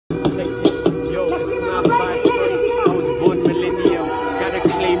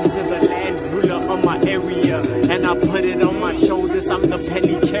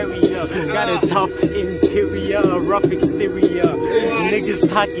Tough interior, rough exterior. Niggas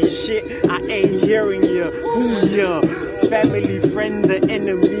talking shit, I ain't hearing ya. Who ya? Family, friend, the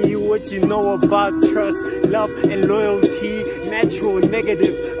enemy. What you know about trust, love, and loyalty? Natural,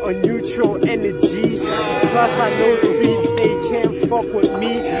 negative, or neutral energy. Plus I know streets, they can't fuck with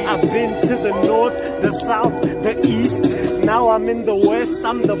me. I've been to the north, the south, the east. Now I'm in the west,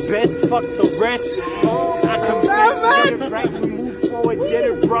 I'm the best, fuck the rest. I confess, get it right, we move forward, get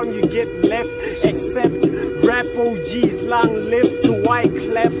it wrong, you get left. Except rap OGs, long live to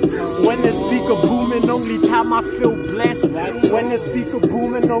Wyclef. When the speaker booming, only time I feel blessed. When the speaker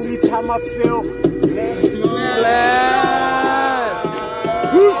booming, only time I feel blessed.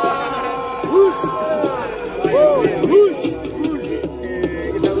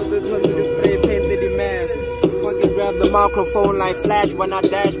 Grab the microphone like Flash when I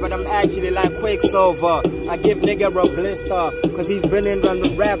dash, but I'm actually like Quicksilver. I give nigga a blister, cause he's been in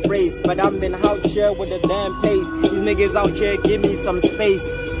the rap race, but I'm been out here with a damn pace. These niggas out here give me some space.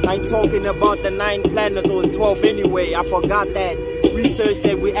 I ain't talking about the 9 planets or 12 anyway, I forgot that. Research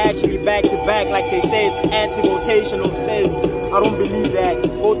that we actually back to back, like they say it's anti-rotational spins. I don't believe that.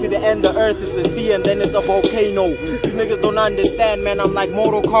 Go to the end of earth, it's a sea and then it's a volcano. These niggas don't understand, man, I'm like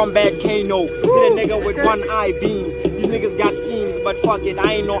Mortal Kombat Kano. Hit a nigga with one eye beams. These niggas got schemes, but fuck it,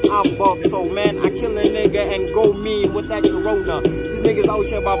 I ain't no op-up. So man, I kill a nigga and go mean with that corona. These niggas out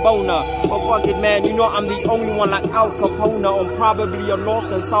here by boner. But fuck it, man, you know I'm the only one like Al Capone on probably a North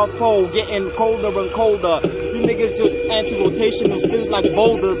and South Pole, getting colder and colder. These niggas just anti-rotational spins like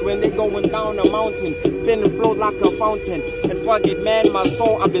boulders when they going down a mountain. Then it flows like a fountain. And fuck it, man, my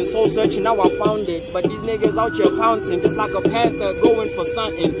soul, I've been soul searching, now I found it. But these niggas out here pouncing, just like a panther going for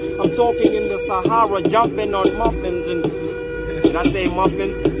something. I'm talking in the Sahara, jumping on muffins. And I say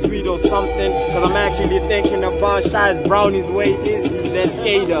muffins, sweet or something, cause I'm actually thinking about Shy's brownies way easy than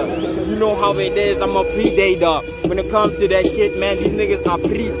skater. You know how it is, I'm a predator. When it comes to that shit, man, these niggas are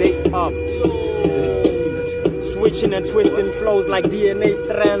predate. Switching and twisting flows like DNA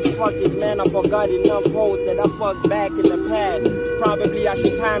strands. Fuck it, man, I forgot enough hoes that I fucked back in the past. Probably I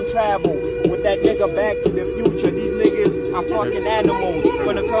should time travel with that nigga back to the future. These niggas are fucking animals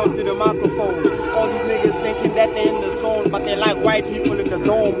when it comes to the microphone. All these niggas thinking that they in the zone, but they like white people in the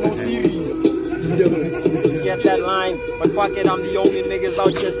dome. No series. Get that line, but fuck it, I'm the only niggas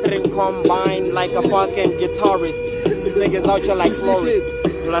out here string combined like a fucking guitarist. These niggas out here like florists.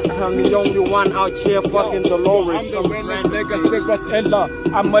 Plus I'm the only one out here fucking Dolores. I'm the realest nigga, stick was illa.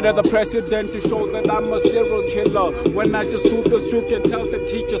 I murder the president to show that I'm a serial killer. When I just do this, you can tell the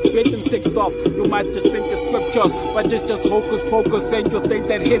teacher spitting sick stuff. You might just think it's scriptures, but it's just hocus pocus, and you think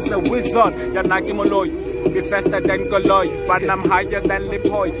that he's a wizard. You're not Molloy. Be faster than Goloy, but I'm higher than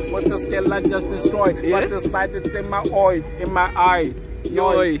Lipoy. What the scale I just destroy, but the spite it's in my eye, in my eye.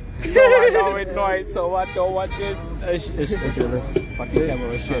 Yoy. So I know it noise, so I don't want it. It's fucking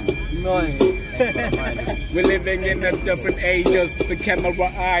camera shit. We're living in a different ages. The camera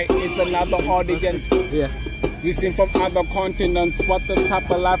eye is another audience. Yeah. We seen from other continents. What the type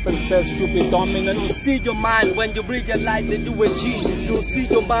of life is best to be dominant? You'll see your mind when you realize that you a G. You'll see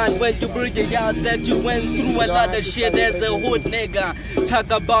your mind when you realize that you went through a lot of shit as a hood nigga.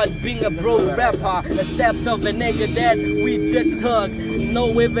 Talk about being a broke rapper. The steps of a nigga that we did tug.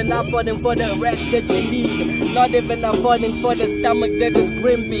 No even affording for the racks that you need. Not even affording for the stomach that is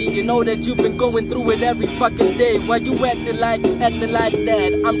grimpy. You know that you've been going through it every fucking day. Why you acting like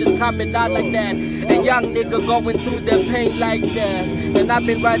that? I'm just coming out like that. A young nigga going through the pain like that. And I've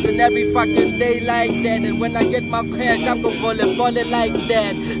been rising every fucking day like that. And when I get my cash, I'm gonna ball it like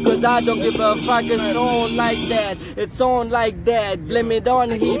that. Cause I don't give a fuck, it's on like that. It's on like that. Blame it on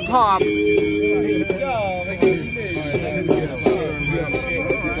hip hop.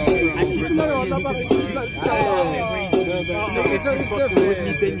 So if you fucking with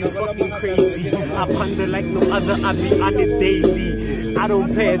me, then you're fucking crazy. I ponder like no other, I be on it daily. I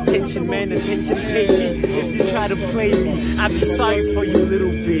don't pay attention, man, attention pay me. If you try to play me, I be sorry for you, little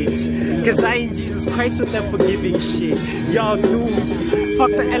bitch. Cause I ain't Jesus Christ with that forgiving shit. Y'all doomed.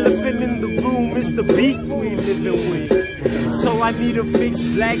 Fuck the elephant in the room, it's the beast we living with. So I need a fix,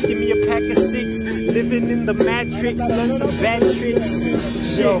 black, give me a pack of 6. Living in the matrix, learn some bad tricks.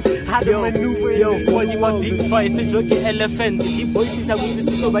 Shit, how to maneuver in this Yo, big fight, the jockey elephant. The voices are moving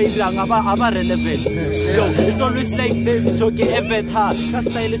to by relevant. Yo, it's always like this, jockey event, ha. That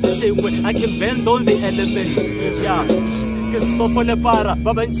style is the same way, I can bend all the elements. Yeah. ke stofo le para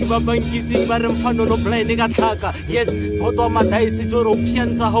ba bantši ba bankitse ba re mfano no plan ka tlhaka yes botwa madaisi jo ro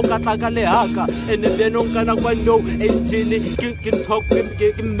pienza ho ka tla ka le haka ene beno kana kwa no engine ke talk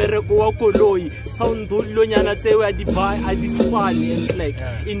ke mmereko wa koloi sound lo nyana tsewe a di buy a di spani and like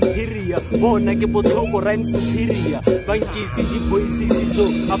interior bona ke botlhoko rhyme superior bankitse di boys jo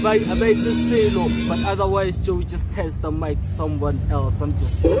abai tse selo but otherwise Joe just pass the mic to someone else. I'm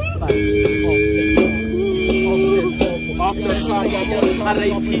just freestyling off the top.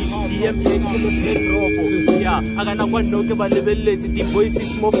 R.I.P. DMX yeah, I gonna go no ke ba lebeletse di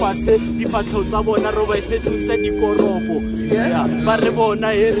voices mo fatshe di patlo tsa bona ro ba itsetsa di koropo yeah ba re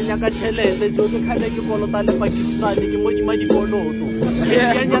bona he re nyaka tšhelete jo ke khale ke kolota le Pakistan ke mo di ma di koloto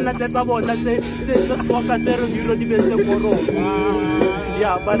yeah nyana tsa bona tse swaka tse re dilo di betse koropo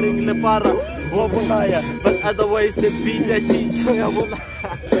yeah ba ring le para but otherwise the beat that she enjoyable.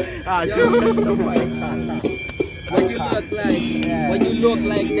 When you look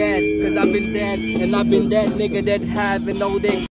like that, cause I've been that and I've been that nigga that have and know that